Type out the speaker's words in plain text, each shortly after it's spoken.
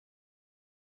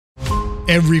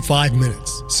Every 5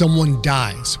 minutes, someone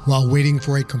dies while waiting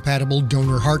for a compatible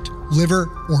donor heart, liver,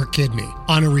 or kidney.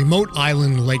 On a remote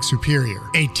island in Lake Superior,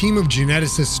 a team of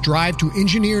geneticists strive to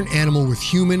engineer an animal with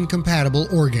human-compatible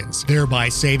organs, thereby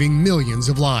saving millions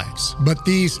of lives. But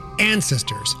these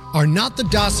ancestors are not the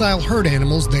docile herd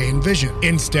animals they envision.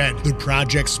 Instead, the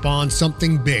project spawns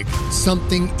something big,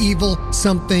 something evil,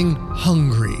 something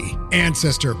hungry.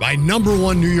 Ancestor by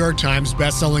 #1 New York Times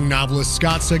bestselling novelist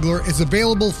Scott Sigler is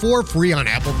available for free on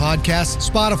Apple Podcasts,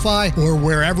 Spotify, or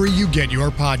wherever you get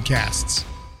your podcasts.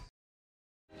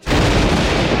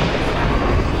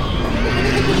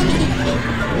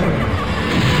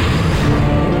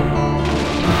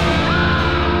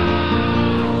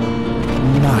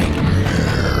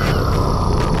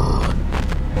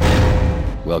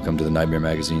 Welcome to the Nightmare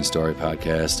Magazine Story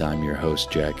Podcast. I'm your host,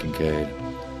 Jack Kincaid.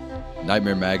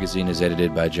 Nightmare Magazine is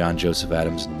edited by John Joseph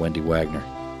Adams and Wendy Wagner.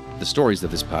 The stories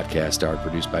of this podcast are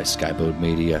produced by Skyboat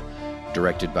Media,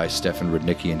 directed by Stefan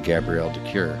Rudnicki and Gabrielle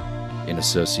DeCure, in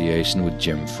association with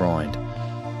Jim Freund.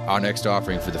 Our next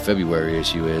offering for the February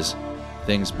issue is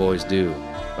Things Boys Do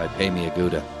by Pemi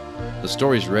Aguda. The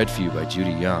story is read for you by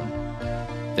Judy Young.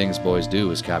 Things Boys Do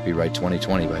is copyright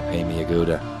 2020 by Pemi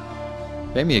Aguda.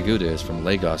 Pemi Aguda is from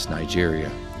Lagos,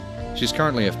 Nigeria. She's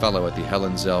currently a fellow at the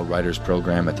Helen Zell Writers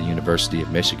Program at the University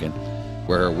of Michigan,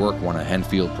 where her work won a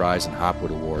Henfield Prize and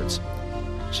Hopwood Awards.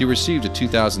 She received a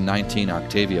 2019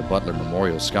 Octavia Butler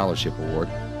Memorial Scholarship Award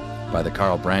by the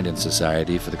Carl Brandon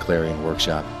Society for the Clarion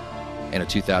Workshop, and a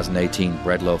 2018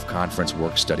 Breadloaf Conference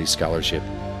Work Study Scholarship.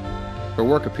 Her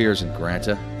work appears in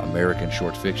Granta, American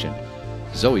Short Fiction,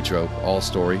 Zoetrope, All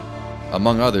Story,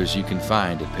 among others you can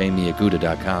find at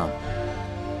paymeaguda.com.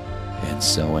 And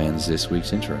so ends this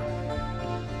week's intro.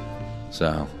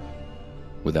 So,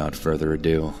 without further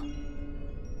ado,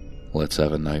 let's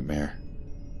have a nightmare.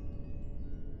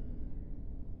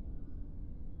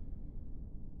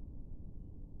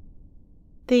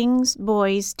 Things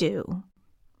Boys Do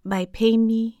by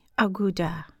Pemi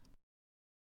Aguda.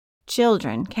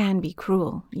 Children can be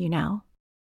cruel, you know.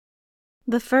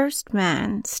 The first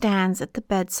man stands at the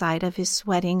bedside of his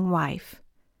sweating wife.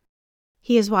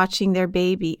 He is watching their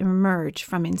baby emerge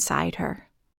from inside her.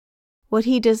 What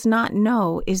he does not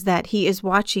know is that he is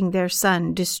watching their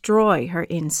son destroy her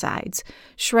insides,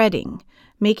 shredding,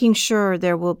 making sure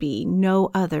there will be no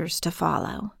others to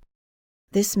follow.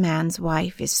 This man's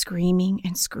wife is screaming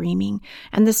and screaming,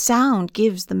 and the sound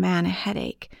gives the man a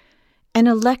headache, an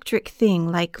electric thing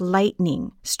like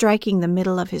lightning striking the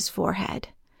middle of his forehead.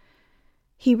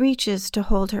 He reaches to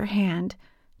hold her hand,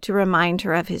 to remind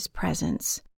her of his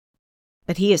presence.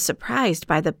 But he is surprised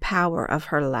by the power of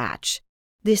her latch,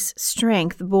 this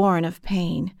strength born of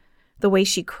pain, the way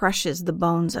she crushes the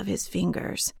bones of his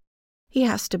fingers. He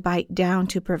has to bite down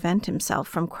to prevent himself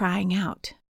from crying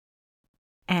out.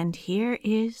 And here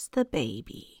is the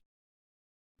baby,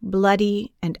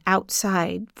 bloody and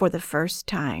outside for the first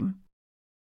time.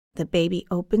 The baby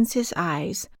opens his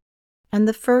eyes, and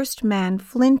the first man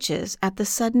flinches at the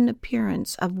sudden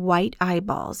appearance of white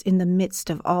eyeballs in the midst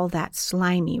of all that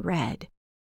slimy red.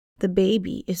 The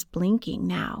baby is blinking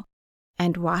now,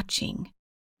 and watching,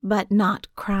 but not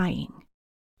crying.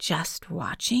 Just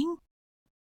watching?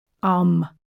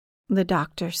 The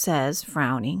doctor says,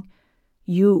 frowning.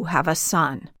 You have a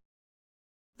son.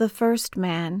 The first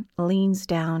man leans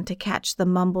down to catch the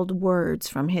mumbled words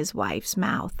from his wife's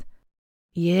mouth.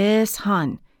 Yes,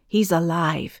 hon, he's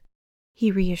alive, he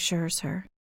reassures her.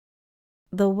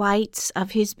 The whites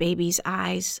of his baby's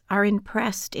eyes are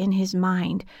impressed in his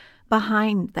mind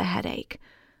behind the headache,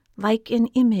 like an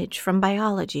image from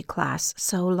biology class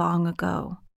so long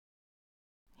ago.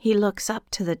 He looks up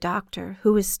to the doctor,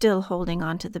 who is still holding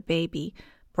on to the baby,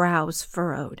 brows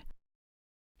furrowed.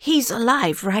 He's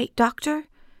alive, right, doctor?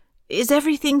 Is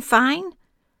everything fine?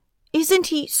 Isn't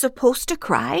he supposed to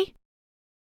cry?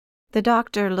 The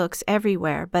doctor looks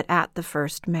everywhere but at the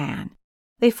first man.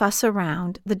 They fuss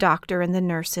around, the doctor and the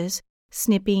nurses,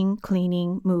 snipping,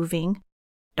 cleaning, moving.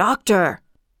 Doctor!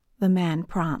 The man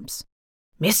prompts.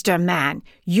 Mr. Man,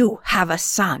 you have a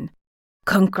son.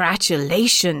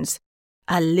 Congratulations!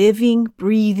 A living,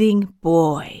 breathing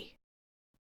boy.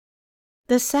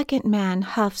 The second man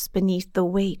huffs beneath the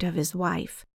weight of his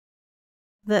wife.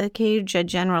 The Aguda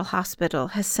General Hospital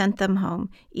has sent them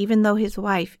home, even though his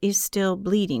wife is still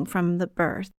bleeding from the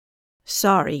birth.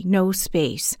 Sorry, no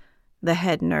space, the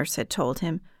head nurse had told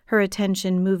him, her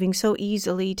attention moving so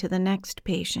easily to the next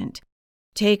patient.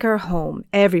 Take her home,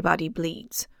 everybody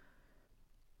bleeds.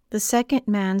 The second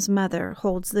man's mother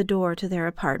holds the door to their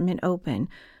apartment open,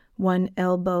 one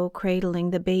elbow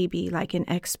cradling the baby like an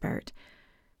expert.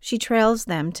 She trails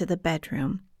them to the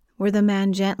bedroom, where the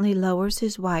man gently lowers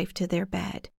his wife to their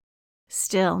bed,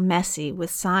 still messy with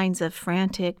signs of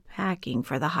frantic packing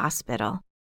for the hospital.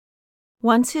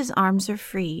 Once his arms are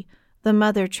free, the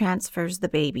mother transfers the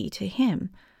baby to him,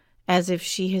 as if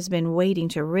she has been waiting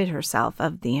to rid herself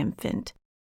of the infant.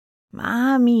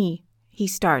 "Mommy," he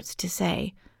starts to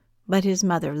say, but his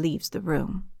mother leaves the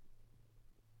room.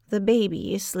 The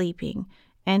baby is sleeping,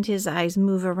 and his eyes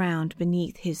move around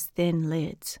beneath his thin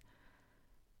lids.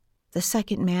 The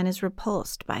second man is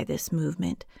repulsed by this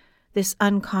movement, this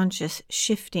unconscious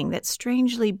shifting that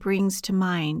strangely brings to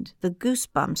mind the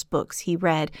Goosebumps books he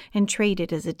read and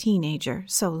traded as a teenager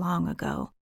so long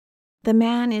ago. The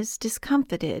man is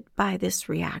discomfited by this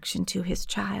reaction to his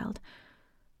child.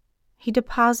 He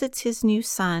deposits his new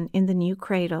son in the new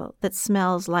cradle that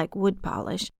smells like wood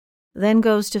polish, then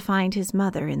goes to find his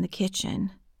mother in the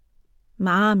kitchen.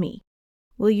 "Mommy,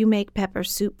 will you make pepper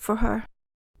soup for her?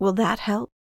 Will that help?"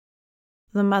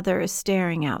 The mother is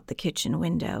staring out the kitchen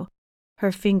window,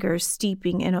 her fingers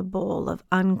steeping in a bowl of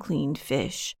uncleaned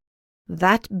fish.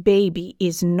 "That baby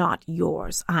is not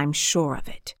yours, I'm sure of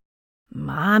it."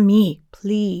 "Mommy,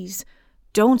 please,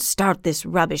 don't start this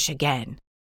rubbish again.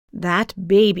 That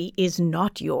baby is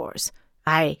not yours.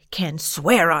 I can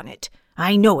swear on it.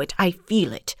 I know it. I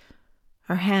feel it."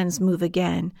 Her hands move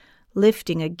again,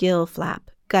 lifting a gill flap,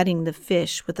 gutting the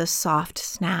fish with a soft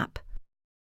snap.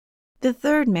 The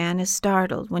third man is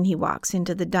startled when he walks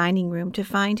into the dining room to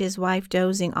find his wife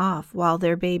dozing off while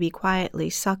their baby quietly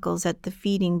suckles at the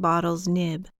feeding bottle's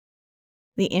nib.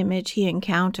 The image he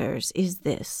encounters is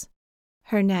this: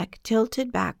 her neck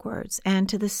tilted backwards and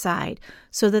to the side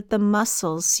so that the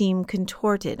muscles seem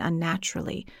contorted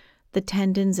unnaturally, the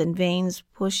tendons and veins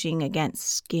pushing against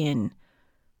skin.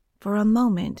 For a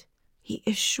moment, he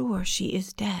is sure she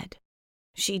is dead.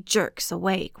 She jerks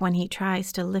awake when he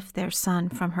tries to lift their son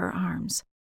from her arms.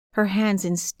 Her hands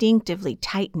instinctively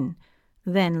tighten,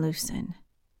 then loosen.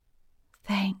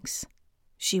 "Thanks,"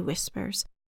 she whispers,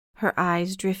 her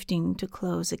eyes drifting to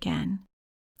close again.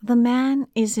 The man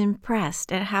is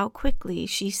impressed at how quickly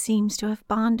she seems to have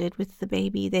bonded with the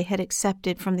baby they had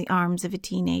accepted from the arms of a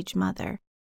teenage mother,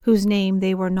 whose name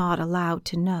they were not allowed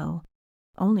to know,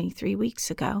 only 3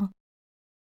 weeks ago.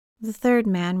 The third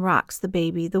man rocks the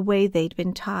baby the way they'd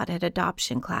been taught at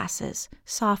adoption classes,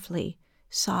 softly,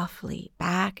 softly,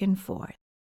 back and forth.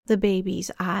 The baby's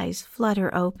eyes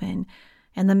flutter open,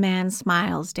 and the man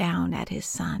smiles down at his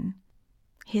son.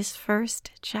 His first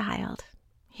child,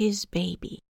 his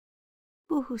baby.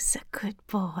 "Who's a good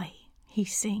boy?" he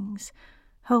sings,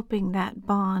 hoping that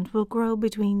bond will grow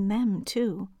between them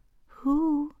too.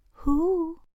 Who?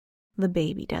 The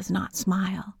baby does not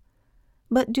smile.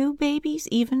 But do babies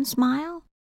even smile?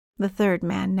 The third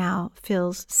man now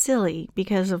feels silly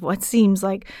because of what seems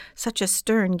like such a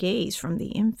stern gaze from the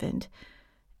infant,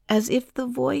 as if the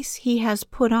voice he has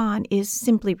put on is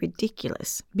simply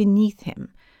ridiculous, beneath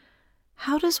him.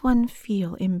 How does one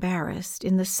feel embarrassed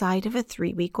in the sight of a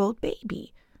 3-week-old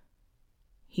baby?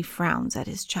 He frowns at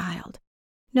his child,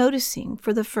 noticing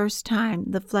for the first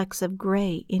time the flecks of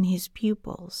gray in his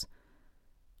pupils.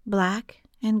 Black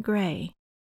and gray,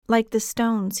 like the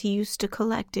stones he used to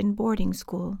collect in boarding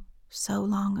school so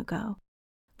long ago,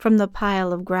 from the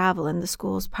pile of gravel in the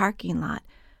school's parking lot,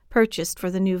 purchased for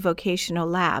the new vocational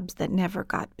labs that never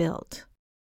got built.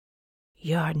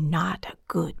 "You're not a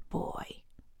good boy,"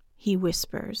 he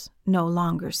whispers, no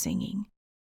longer singing.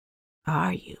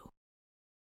 "Are you?"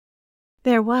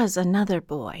 There was another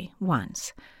boy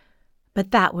once,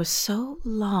 but that was so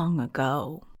long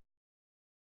ago.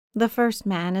 The first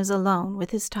man is alone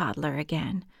with his toddler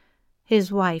again.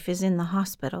 His wife is in the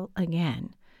hospital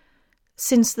again.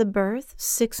 Since the birth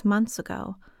 6 months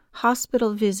ago,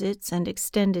 hospital visits and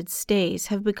extended stays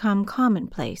have become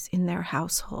commonplace in their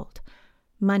household.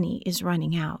 Money is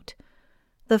running out.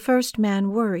 The first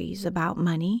man worries about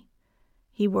money.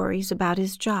 He worries about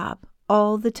his job,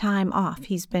 all the time off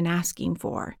he's been asking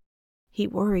for. He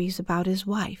worries about his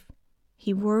wife.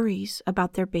 He worries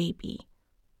about their baby.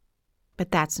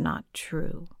 But that's not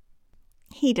true.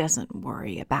 He doesn't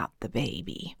worry about the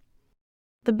baby.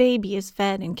 The baby is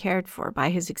fed and cared for by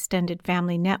his extended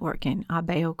family network in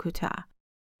Aguda.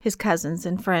 His cousins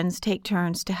and friends take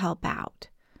turns to help out.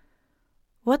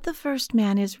 What the first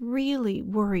man is really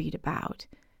worried about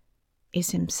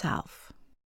is himself.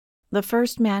 The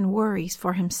first man worries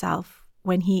for himself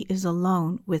when he is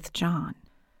alone with John.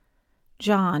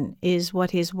 John is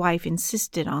what his wife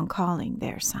insisted on calling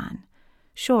their son,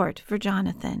 short for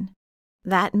Jonathan,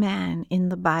 that man in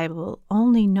the Bible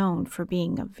only known for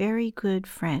being a very good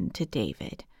friend to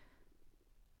David.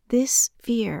 This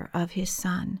fear of his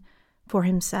son, for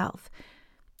himself,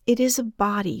 It is a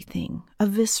body thing, a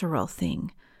visceral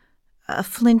thing, a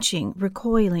flinching,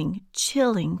 recoiling,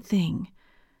 chilling thing.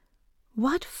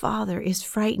 What father is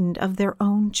frightened of their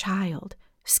own child,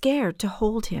 scared to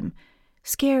hold him,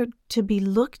 scared to be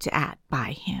looked at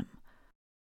by him?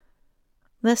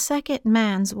 The second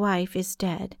man's wife is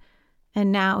dead,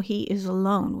 and now he is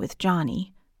alone with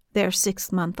Johnny, their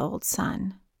 6-month-old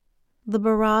son. The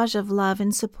barrage of love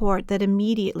and support that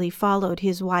immediately followed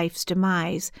his wife's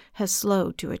demise has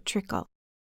slowed to a trickle.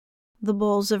 The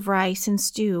bowls of rice and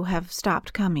stew have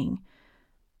stopped coming.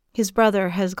 His brother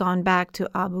has gone back to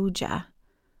Aguda.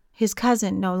 His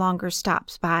cousin no longer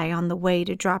stops by on the way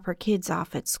to drop her kids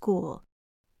off at school.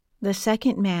 The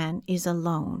second man is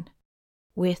alone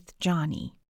with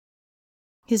Johnny.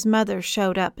 His mother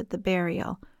showed up at the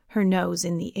burial, her nose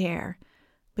in the air,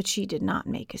 but she did not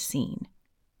make a scene.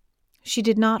 She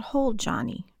did not hold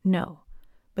Johnny, no,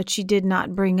 but she did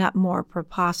not bring up more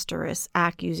preposterous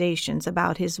accusations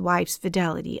about his wife's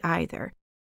fidelity either,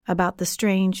 about the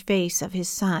strange face of his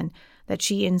son that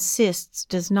she insists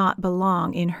does not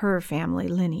belong in her family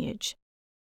lineage.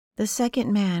 The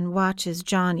second man watches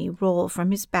Johnny roll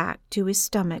from his back to his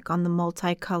stomach on the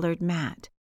multicolored mat,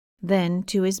 then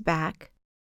to his back,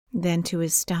 then to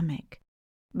his stomach,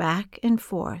 back and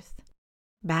forth,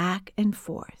 back and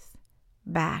forth,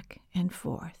 back and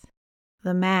forth.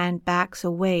 The man backs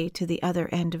away to the other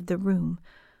end of the room,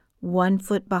 1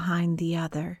 foot behind the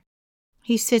other.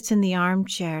 He sits in the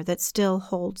armchair that still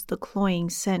holds the cloying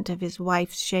scent of his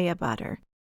wife's shea butter.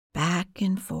 Back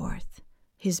and forth,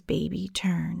 his baby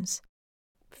turns,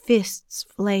 fists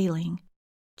flailing,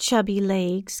 chubby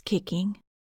legs kicking.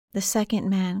 The second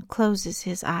man closes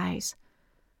his eyes.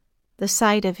 The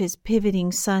sight of his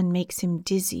pivoting son makes him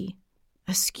dizzy,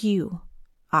 askew,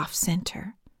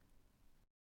 off-center.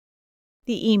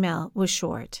 The email was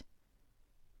short.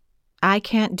 I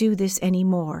can't do this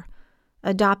anymore.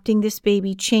 Adopting this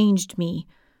baby changed me.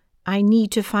 I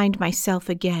need to find myself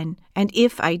again, and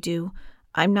if I do,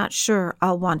 I'm not sure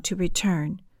I'll want to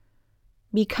return.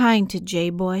 Be kind to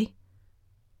J-Boy.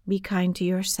 Be kind to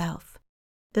yourself.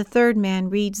 The third man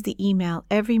reads the email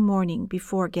every morning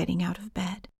before getting out of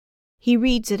bed. He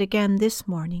reads it again this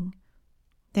morning.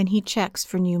 Then he checks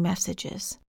for new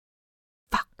messages.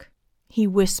 Fuck, he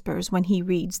whispers when he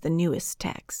reads the newest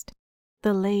text.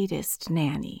 The latest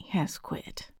nanny has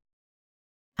quit.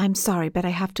 I'm sorry, but I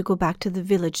have to go back to the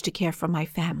village to care for my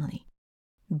family.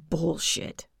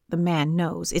 Bullshit. The man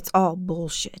knows it's all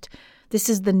bullshit. This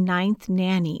is the 9th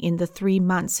nanny in the 3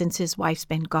 months since his wife's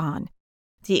been gone.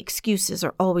 The excuses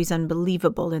are always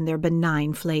unbelievable in their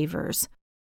benign flavors.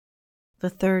 The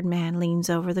third man leans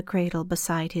over the cradle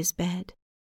beside his bed.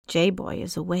 J-Boy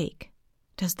is awake.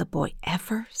 Does the boy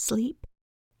ever sleep?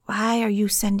 Why are you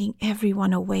sending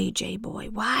everyone away, J-Boy?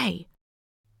 Why?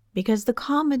 Because the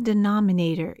common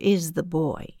denominator is the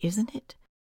boy, isn't it?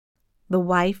 The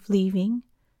wife leaving,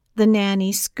 the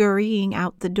nanny scurrying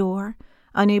out the door,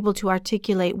 unable to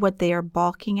articulate what they are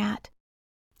balking at.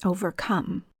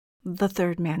 Overcome, the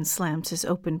third man slams his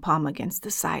open palm against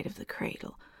the side of the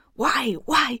cradle. Why?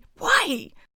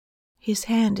 His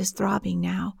hand is throbbing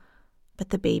now, but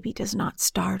the baby does not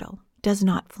startle, does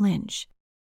not flinch.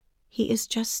 He is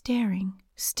just staring,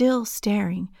 still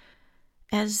staring,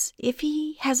 as if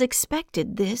he has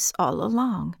expected this all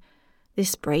along,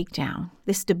 this breakdown,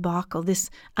 this debacle, this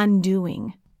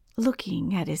undoing,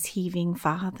 looking at his heaving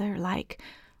father like,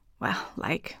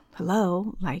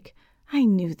 hello, like, I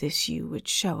knew this you would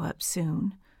show up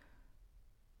soon.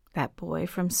 That boy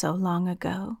from so long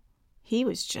ago, he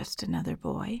was just another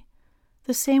boy,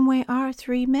 the same way our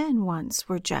 3 men once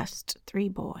were just 3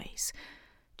 boys.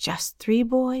 Just 3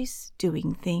 boys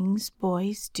doing things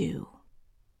boys do.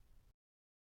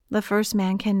 The first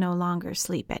man can no longer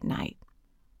sleep at night,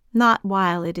 not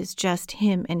while it is just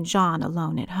him and John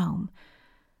alone at home.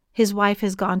 His wife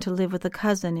has gone to live with a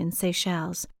cousin in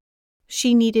Seychelles.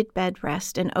 She needed bed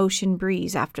rest and ocean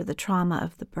breeze after the trauma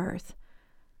of the birth.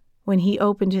 When he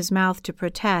opened his mouth to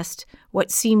protest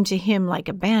what seemed to him like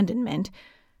abandonment,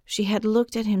 she had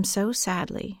looked at him so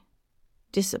sadly,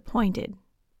 disappointed,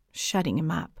 shutting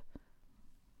him up.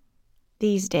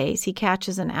 These days he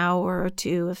catches an hour or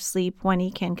 2 of sleep when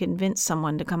he can convince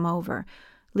someone to come over,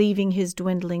 leaving his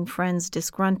dwindling friends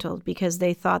disgruntled because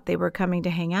they thought they were coming to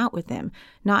hang out with him,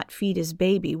 not feed his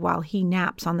baby while he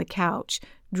naps on the couch,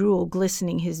 drool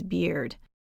glistening his beard.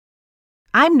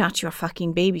 I'm not your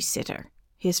fucking babysitter,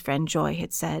 his friend Joy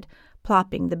had said,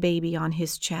 plopping the baby on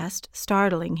his chest,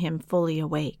 startling him fully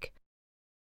awake.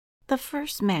 The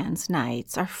first man's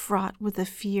nights are fraught with a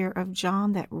fear of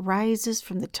John that rises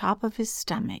from the top of his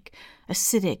stomach,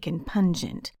 acidic and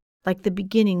pungent, like the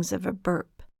beginnings of a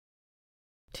burp.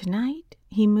 Tonight,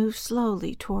 he moves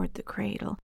slowly toward the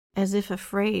cradle, as if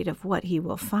afraid of what he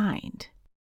will find.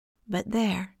 But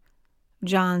there,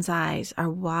 John's eyes are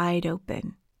wide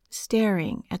open,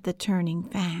 staring at the turning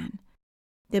fan.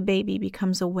 The baby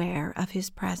becomes aware of his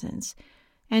presence,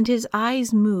 and his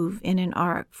eyes move in an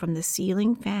arc from the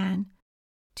ceiling fan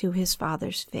to his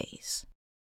father's face.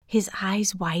 His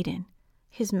eyes widen,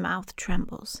 his mouth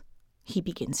trembles. He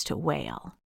begins to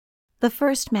wail. The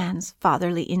first man's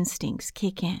fatherly instincts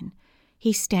kick in.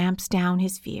 He stamps down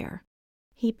his fear.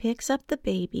 He picks up the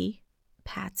baby,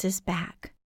 pats his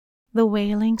back. The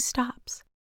wailing stops,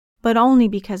 but only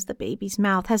because the baby's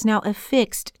mouth has now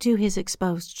affixed to his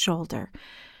exposed shoulder.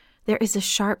 There is a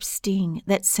sharp sting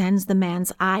that sends the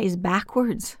man's eyes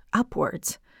backwards,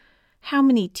 upwards. How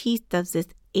many teeth does this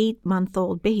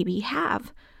 8-month-old baby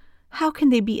have? How can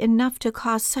they be enough to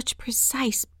cause such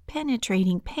precise,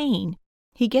 penetrating pain?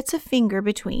 He gets a finger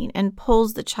between and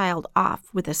pulls the child off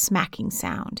with a smacking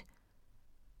sound.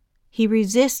 He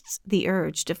resists the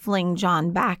urge to fling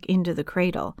John back into the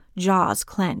cradle, jaws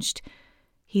clenched.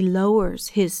 He lowers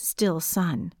his still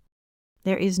son.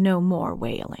 There is no more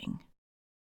wailing.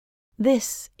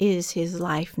 This is his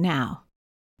life now,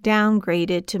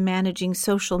 downgraded to managing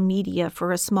social media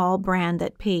for a small brand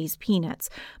that pays peanuts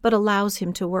but allows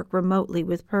him to work remotely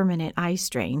with permanent eye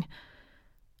strain.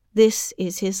 This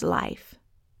is his life.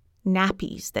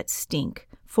 Nappies that stink,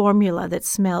 formula that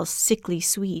smells sickly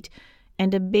sweet,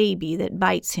 and a baby that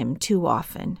bites him too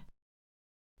often.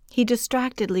 He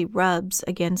distractedly rubs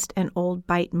against an old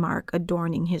bite mark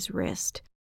adorning his wrist.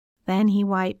 Then he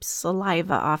wipes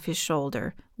saliva off his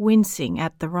shoulder, wincing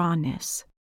at the rawness.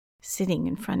 Sitting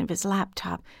in front of his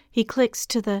laptop, he clicks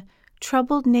to the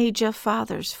Troubled Naja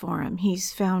Fathers Forum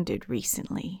he's founded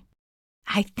recently.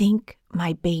 "I think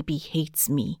my baby hates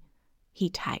me," he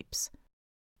types.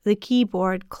 The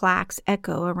keyboard clacks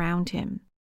echo around him.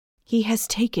 "He has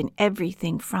taken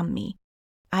everything from me.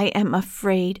 I am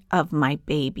afraid of my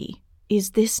baby.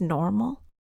 Is this normal?"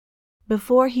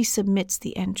 Before he submits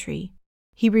the entry,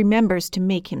 he remembers to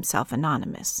make himself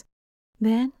anonymous.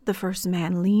 Then the first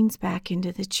man leans back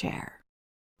into the chair,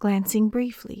 glancing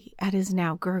briefly at his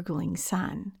now gurgling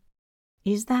son.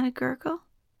 Is that a gurgle?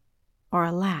 Or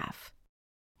a laugh?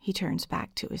 He turns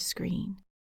back to his screen.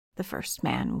 The first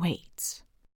man waits.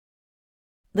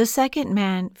 The second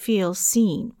man feels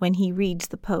seen when he reads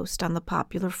the post on the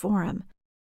popular forum.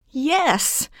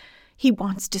 Yes! He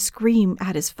wants to scream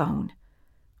at his phone.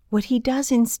 What he does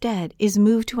instead is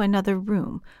move to another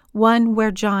room, one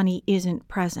where Johnny isn't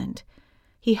present.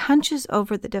 He hunches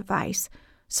over the device,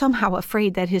 somehow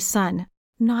afraid that his son,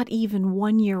 not even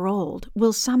 1 year old,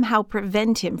 will somehow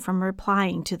prevent him from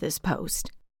replying to this post.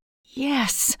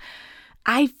 Yes,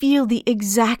 I feel the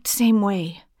exact same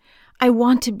way. I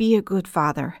want to be a good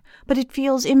father, but it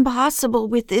feels impossible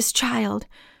with this child.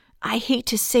 I hate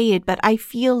to say it, but I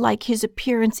feel like his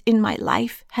appearance in my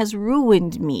life has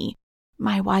ruined me.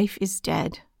 My wife is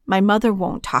dead. My mother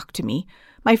won't talk to me.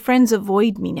 My friends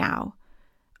avoid me now.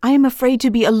 I am afraid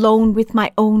to be alone with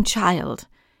my own child.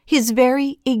 His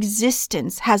very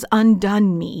existence has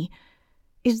undone me.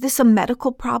 Is this a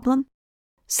medical problem?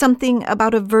 Something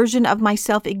about a version of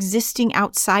myself existing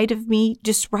outside of me,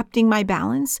 disrupting my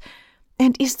balance?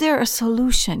 And is there a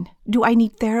solution? Do I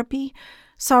need therapy?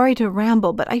 Sorry to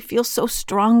ramble, but I feel so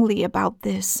strongly about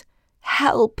this.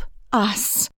 Help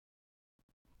us.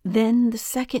 Then the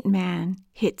second man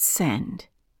hits send.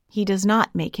 He does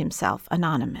not make himself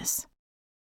anonymous.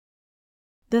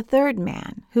 The third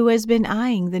man, who has been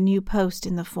eyeing the new post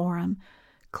in the forum,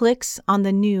 clicks on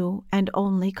the new and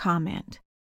only comment.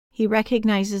 He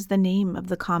recognizes the name of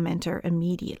the commenter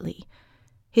immediately.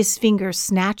 His fingers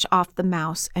snatch off the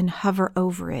mouse and hover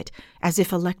over it as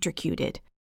if electrocuted.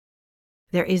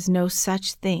 There is no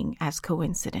such thing as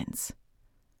coincidence.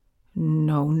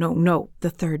 No, the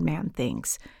third man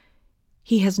thinks.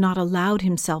 He has not allowed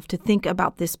himself to think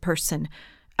about this person,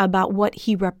 about what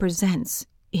he represents,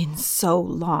 in so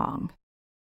long.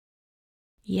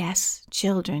 Yes,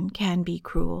 children can be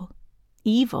cruel,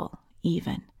 evil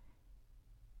even.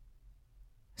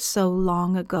 So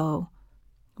long ago,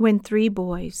 when 3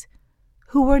 boys,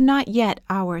 who were not yet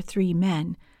our 3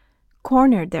 men,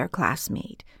 cornered their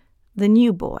classmate, the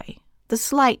new boy, the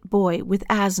slight boy with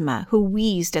asthma who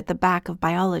wheezed at the back of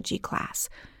biology class,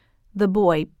 the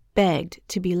boy begged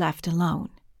to be left alone.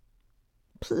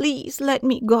 "Please let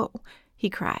me go," he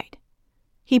cried.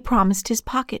 He promised his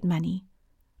pocket money,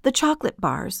 the chocolate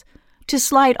bars, to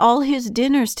slide all his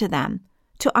dinners to them,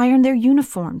 to iron their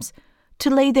uniforms, to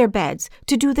lay their beds,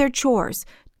 to do their chores,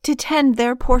 to tend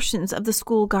their portions of the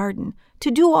school garden,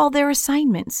 to do all their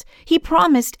assignments. He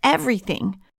promised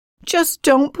everything. Just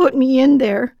don't put me in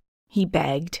there, he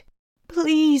begged.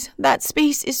 Please, that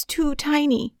space is too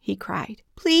tiny, he cried.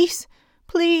 Please,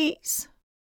 please.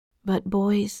 But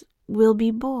boys will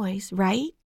be boys,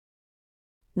 right?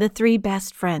 The 3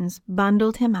 best friends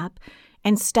bundled him up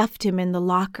and stuffed him in the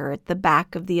locker at the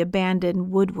back of the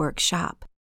abandoned woodwork shop.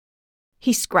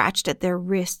 He scratched at their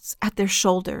wrists, at their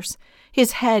shoulders.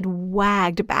 His head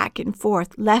wagged back and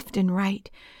forth, left and right.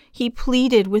 He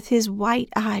pleaded with his white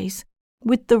eyes,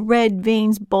 with the red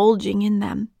veins bulging in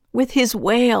them, with his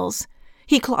wails.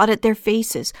 He clawed at their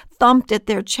faces, thumped at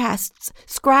their chests,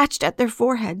 scratched at their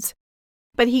foreheads.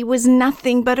 But he was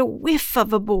nothing but a whiff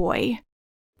of a boy.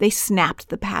 They snapped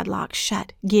the padlock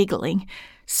shut, giggling,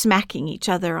 smacking each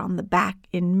other on the back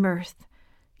in mirth,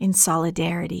 in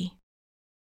solidarity.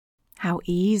 How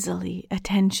easily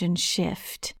attention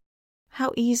shift.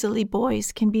 How easily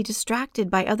boys can be distracted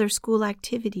by other school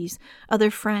activities, other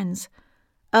friends,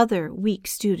 other weak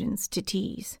students to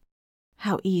tease.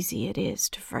 How easy it is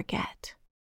to forget.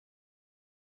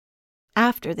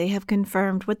 After they have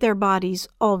confirmed what their bodies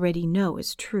already know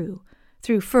is true,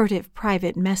 through furtive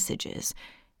private messages,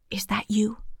 is that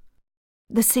you?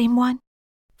 The same one?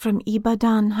 From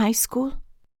Ibadan High School?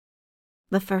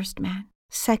 The first man,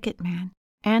 second man,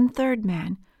 and third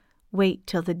man wait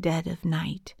till the dead of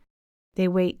night. They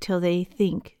wait till they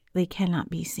think they cannot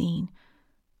be seen.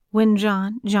 When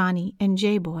John, Johnny, and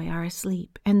J-Boy are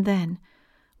asleep, and then,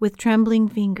 with trembling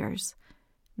fingers,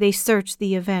 they search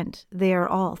the event they are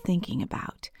all thinking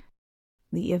about.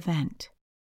 The event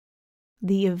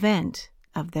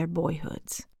of their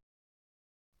boyhoods.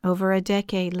 Over a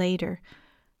decade later,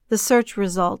 the search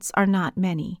results are not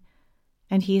many,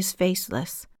 and he is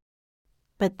faceless.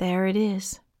 But there it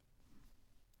is.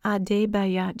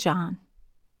 Adebaya John.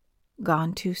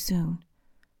 Gone too soon.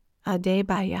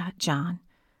 Adebaya John,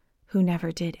 who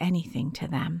never did anything to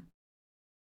them.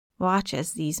 Watch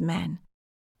as these men,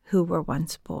 who were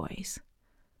once boys,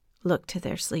 look to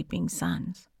their sleeping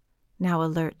sons, now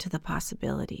alert to the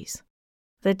possibilities.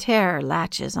 The terror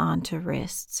latches onto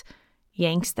wrists,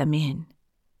 yanks them in.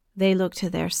 They look to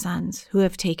their sons, who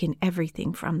have taken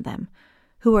everything from them,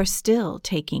 who are still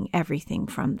taking everything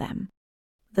from them.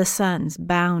 The sons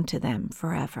bound to them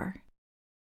forever.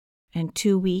 And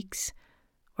 2 weeks,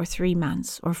 or 3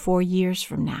 months, or 4 years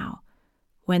from now,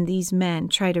 when these men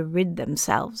try to rid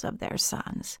themselves of their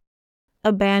sons,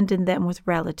 abandon them with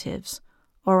relatives,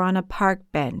 or on a park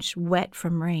bench wet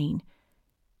from rain,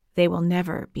 they will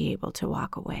never be able to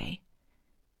walk away.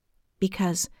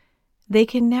 Because they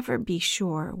can never be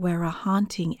sure where a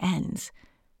haunting ends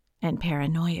and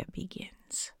paranoia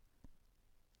begins.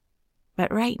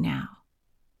 But right now,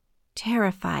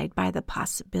 terrified by the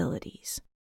possibilities,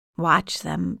 watch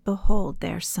them behold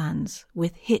their sons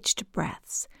with hitched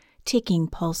breaths, ticking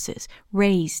pulses,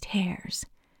 raised hairs.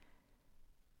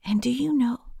 And do you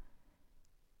know,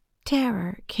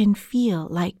 terror can feel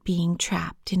like being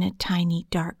trapped in a tiny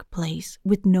dark place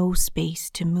with no space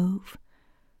to move.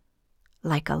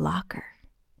 Like a locker.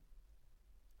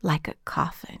 Like a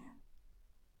coffin.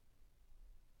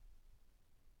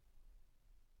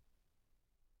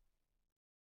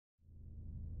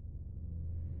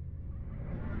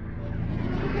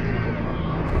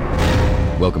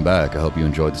 Welcome back. I hope you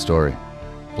enjoyed the story.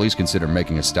 Please consider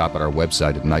making a stop at our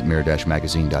website at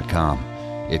nightmare-magazine.com.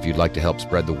 If you'd like to help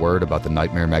spread the word about the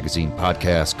Nightmare Magazine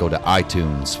podcast, go to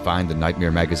iTunes, find the Nightmare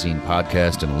Magazine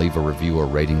podcast, and leave a review or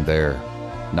rating there.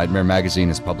 Nightmare Magazine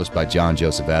is published by John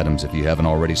Joseph Adams. If you haven't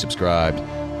already subscribed,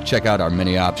 check out our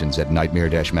many options at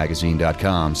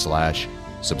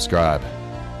nightmare-magazine.com/subscribe.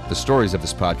 The stories of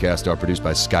this podcast are produced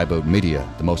by Skyboat Media,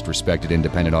 the most respected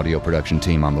independent audio production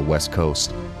team on the West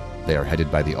Coast. They are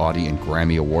headed by the Audie and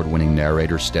Grammy Award-winning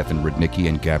narrators Stefan Rudnicki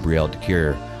and Gabrielle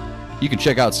DeCure. You can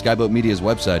check out Skyboat Media's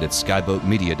website at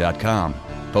skyboatmedia.com.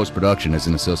 Post-production is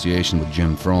in association with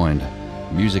Jim Freund.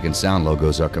 Music and sound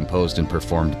logos are composed and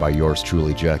performed by yours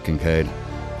truly, Jack Kincaid.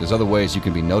 There's other ways you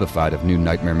can be notified of new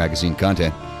Nightmare Magazine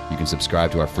content. You can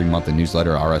subscribe to our free monthly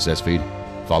newsletter RSS feed,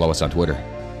 follow us on Twitter,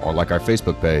 or like our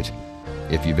Facebook page.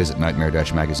 If you visit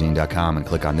nightmare-magazine.com and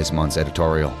click on this month's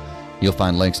editorial, you'll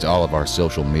find links to all of our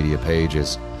social media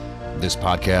pages. This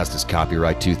podcast is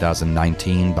copyright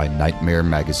 2019 by Nightmare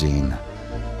Magazine.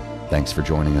 Thanks for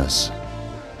joining us.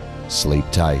 Sleep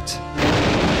tight.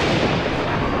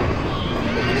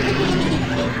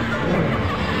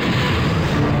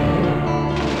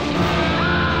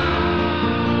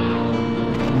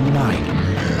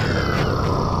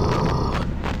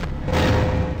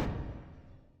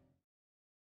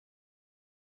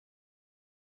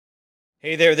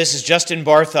 Hey there, this is Justin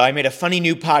Bartha. I made a funny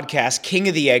new podcast, King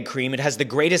of the Egg Cream. It has the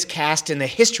greatest cast in the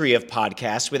history of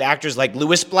podcasts with actors like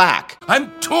Louis Black. I'm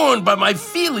torn by my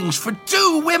feelings for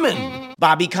two women.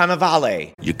 Bobby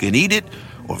Cannavale. You can eat it,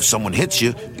 or if someone hits you,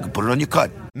 you can put it on your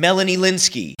cut. Melanie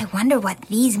Linsky. I wonder what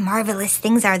these marvelous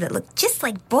things are that look just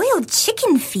like boiled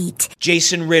chicken feet.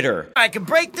 Jason Ritter. I can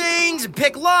break things and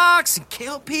pick locks and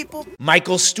kill people.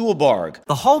 Michael Stuhlbarg.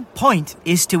 The whole point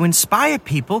is to inspire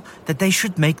people that they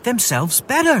should make themselves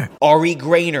better. Ari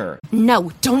Grainer.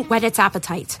 No, don't whet its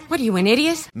appetite. What are you, an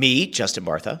idiot? Me, Justin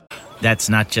Bartha. That's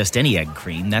not just any egg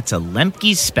cream, that's a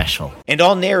Lemke's special. And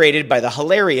all narrated by the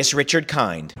hilarious Richard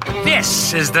Kind.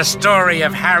 This is the story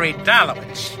of Harry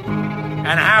Dalowitz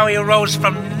and how he rose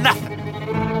from nothing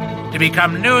to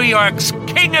become New York's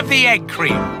King of the Egg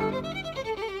Cream.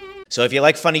 So if you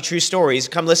like funny true stories,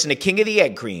 come listen to King of the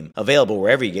Egg Cream, available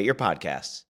wherever you get your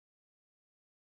podcasts.